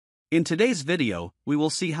In today's video, we will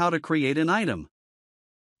see how to create an item.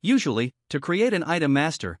 Usually, to create an item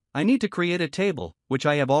master, I need to create a table, which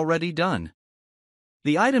I have already done.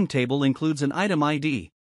 The item table includes an item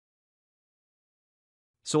ID.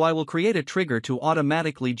 So I will create a trigger to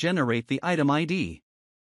automatically generate the item ID.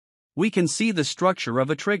 We can see the structure of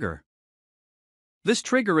a trigger. This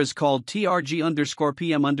trigger is called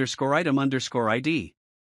trg_pm_item_id.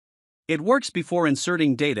 It works before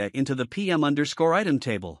inserting data into the pm_item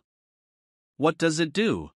table. What does it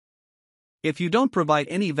do? If you don't provide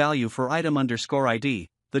any value for item_id,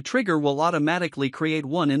 the trigger will automatically create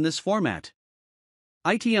one in this format.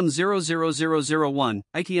 ITM00001,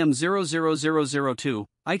 ITM00002,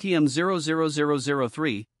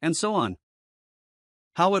 ITM00003, and so on.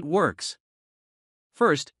 How it works?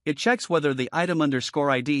 First, it checks whether the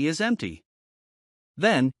item_id is empty.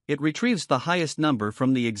 Then, it retrieves the highest number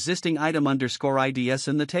from the existing item_ids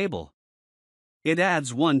in the table. It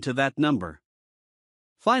adds 1 to that number.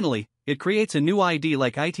 Finally, it creates a new ID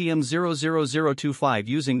like ITM00025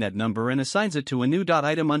 using that number and assigns it to a new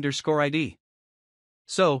 .item_id.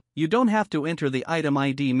 So, you don't have to enter the item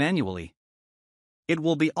ID manually. It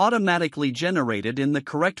will be automatically generated in the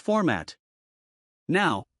correct format.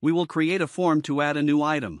 Now, we will create a form to add a new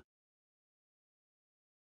item.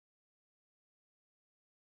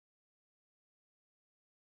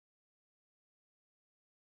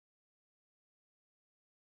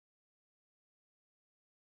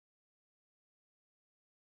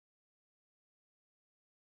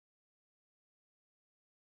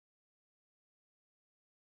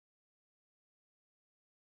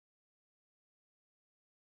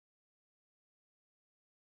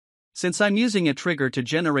 Since I'm using a trigger to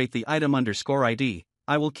generate the item_id,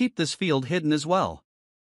 I will keep this field hidden as well.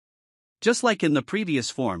 Just like in the previous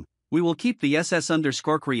form, we will keep the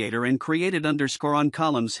ss_creator and created_on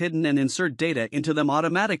columns hidden and insert data into them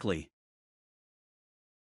automatically.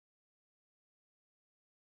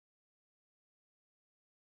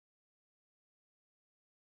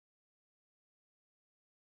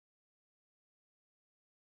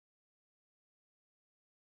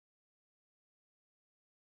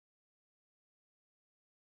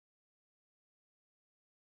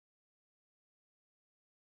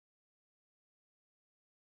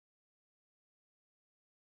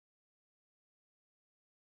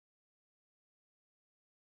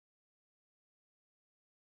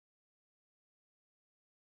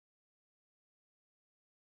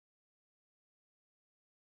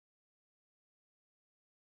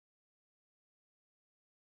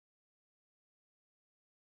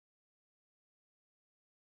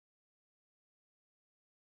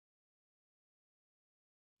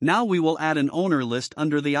 Now we will add an owner list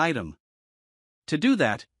under the item. To do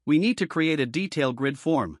that, we need to create a detail grid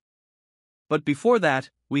form. But before that,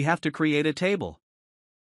 we have to create a table.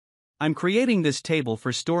 I'm creating this table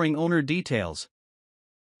for storing owner details.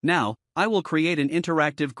 Now, I will create an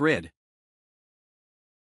interactive grid.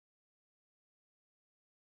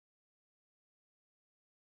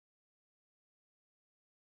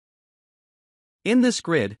 In this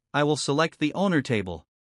grid, I will select the owner table.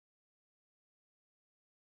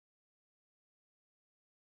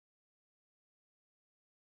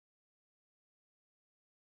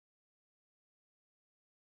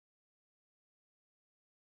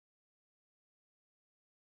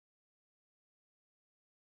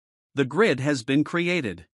 The grid has been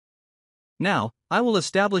created. Now, I will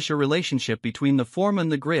establish a relationship between the form and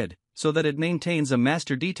the grid, so that it maintains a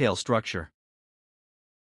master detail structure.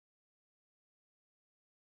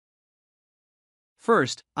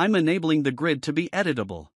 First, I'm enabling the grid to be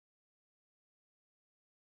editable.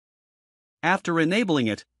 After enabling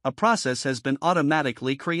it, a process has been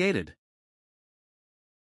automatically created.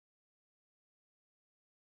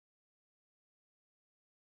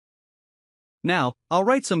 Now, I'll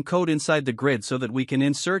write some code inside the grid so that we can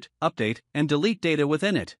insert, update, and delete data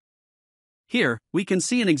within it. Here, we can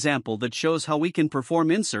see an example that shows how we can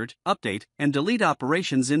perform insert, update, and delete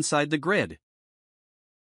operations inside the grid.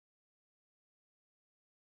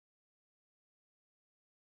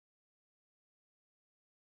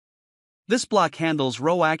 This block handles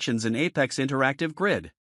row actions in Apex Interactive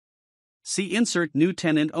Grid. See Insert New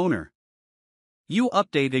Tenant Owner. U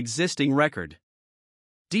update existing record.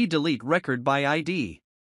 D delete record by ID.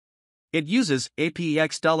 It uses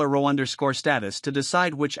apex.server.process to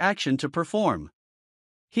decide which action to perform.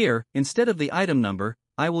 Here, instead of the item number,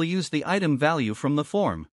 I will use the item value from the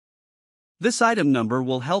form. This item number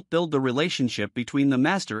will help build the relationship between the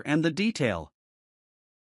master and the detail.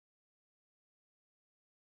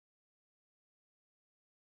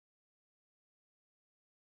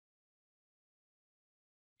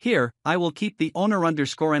 Here, I will keep the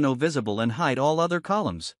owner_no visible and hide all other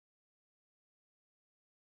columns.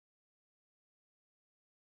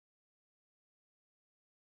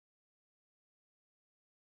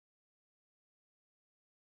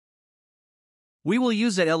 We will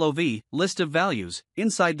use a LOV, list of values,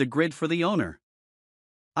 inside the grid for the owner.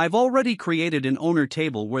 I've already created an owner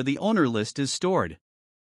table where the owner list is stored.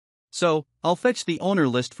 So, I'll fetch the owner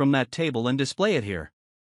list from that table and display it here.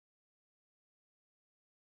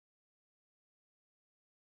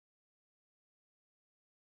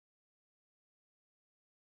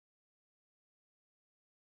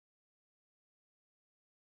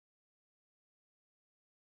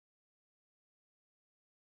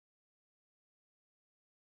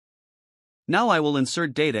 Now I will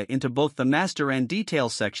insert data into both the master and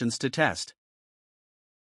details sections to test.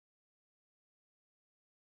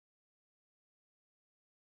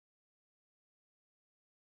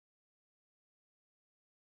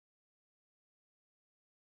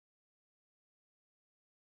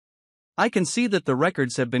 I can see that the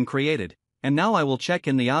records have been created, and now I will check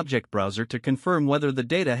in the object browser to confirm whether the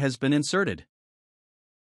data has been inserted.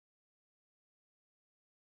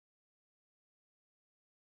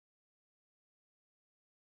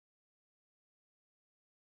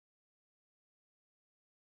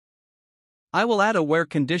 I will add a where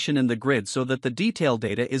condition in the grid so that the detail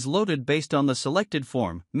data is loaded based on the selected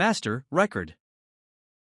form, master, record.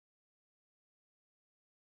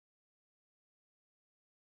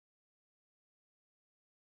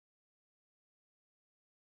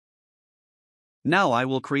 Now I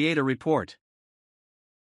will create a report.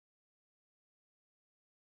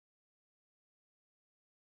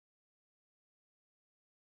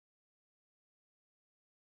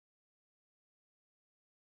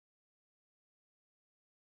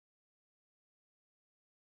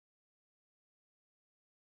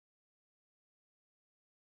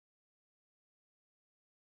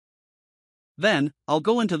 Then, I'll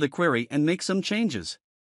go into the query and make some changes.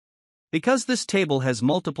 Because this table has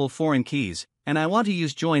multiple foreign keys, and I want to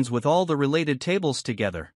use joins with all the related tables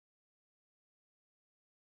together.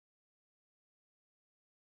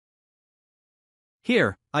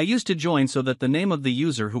 Here, I use to join so that the name of the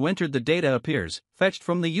user who entered the data appears, fetched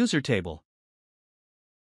from the user table.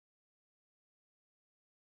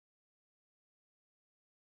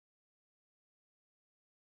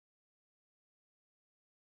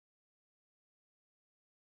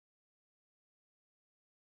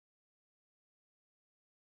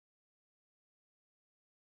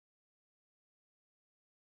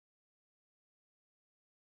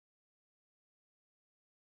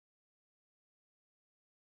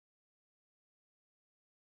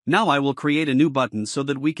 Now I will create a new button so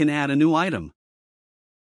that we can add a new item.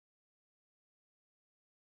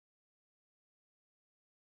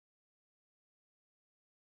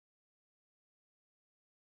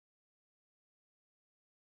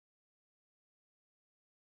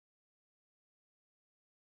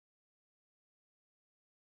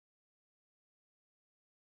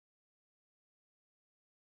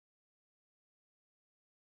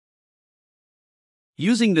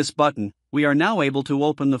 Using this button, we are now able to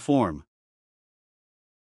open the form.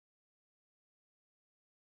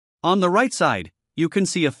 On the right side, you can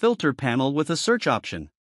see a filter panel with a search option.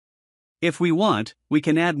 If we want, we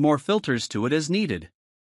can add more filters to it as needed.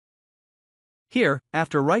 Here,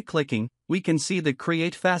 after right-clicking, we can see the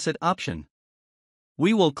Create Facet option.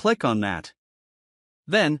 We will click on that.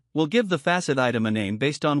 Then, we'll give the facet item a name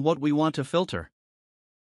based on what we want to filter.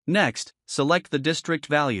 Next, select the district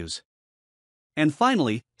values. And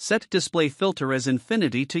finally, set Display Filter as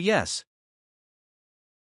Infinity to Yes.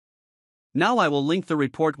 Now I will link the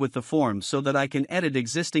report with the form so that I can edit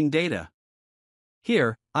existing data.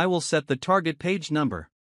 Here, I will set the target page number.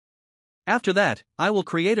 After that, I will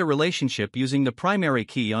create a relationship using the primary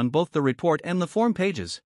key on both the report and the form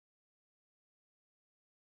pages.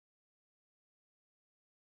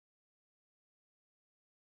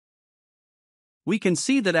 We can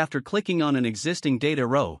see that after clicking on an existing data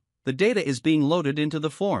row, the data is being loaded into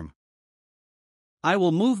the form. I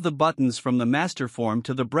will move the buttons from the master form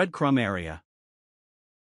to the breadcrumb area.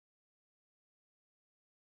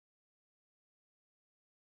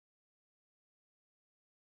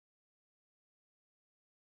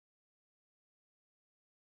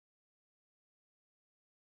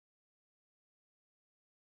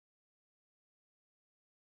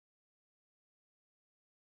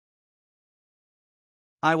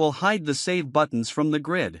 I will hide the save buttons from the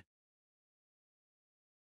grid.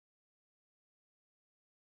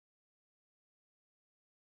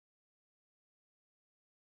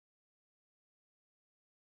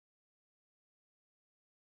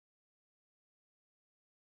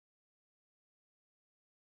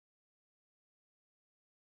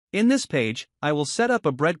 In this page, I will set up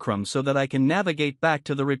a breadcrumb so that I can navigate back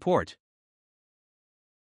to the report.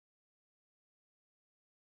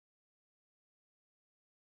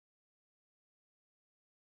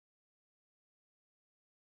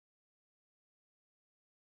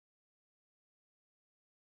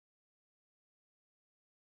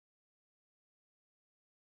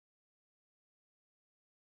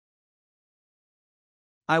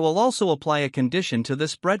 I will also apply a condition to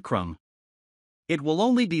this breadcrumb. It will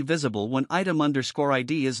only be visible when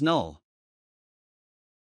item_id is null.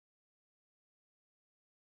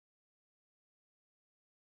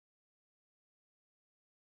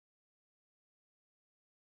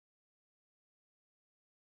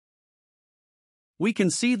 We can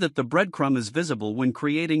see that the breadcrumb is visible when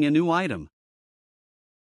creating a new item.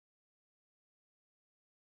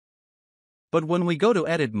 But when we go to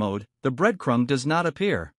edit mode, the breadcrumb does not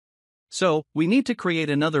appear. So, we need to create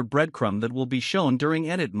another breadcrumb that will be shown during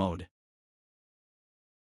edit mode.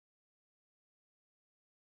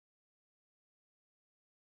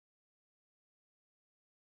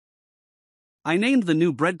 I named the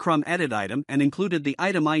new breadcrumb edit item and included the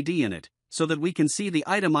item ID in it, so that we can see the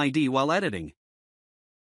item ID while editing.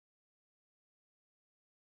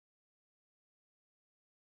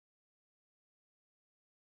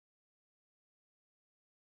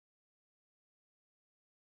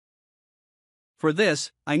 For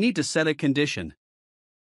this, I need to set a condition.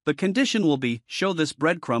 The condition will be, show this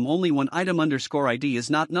breadcrumb only when item_id is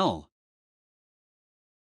not null.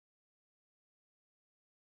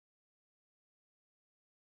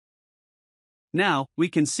 Now, we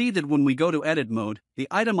can see that when we go to edit mode, the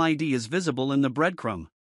item ID is visible in the breadcrumb.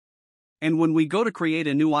 And when we go to create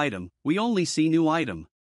a new item, we only see new item.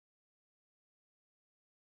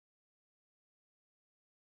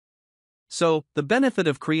 So, the benefit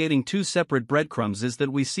of creating two separate breadcrumbs is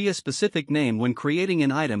that we see a specific name when creating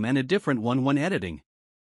an item and a different one when editing.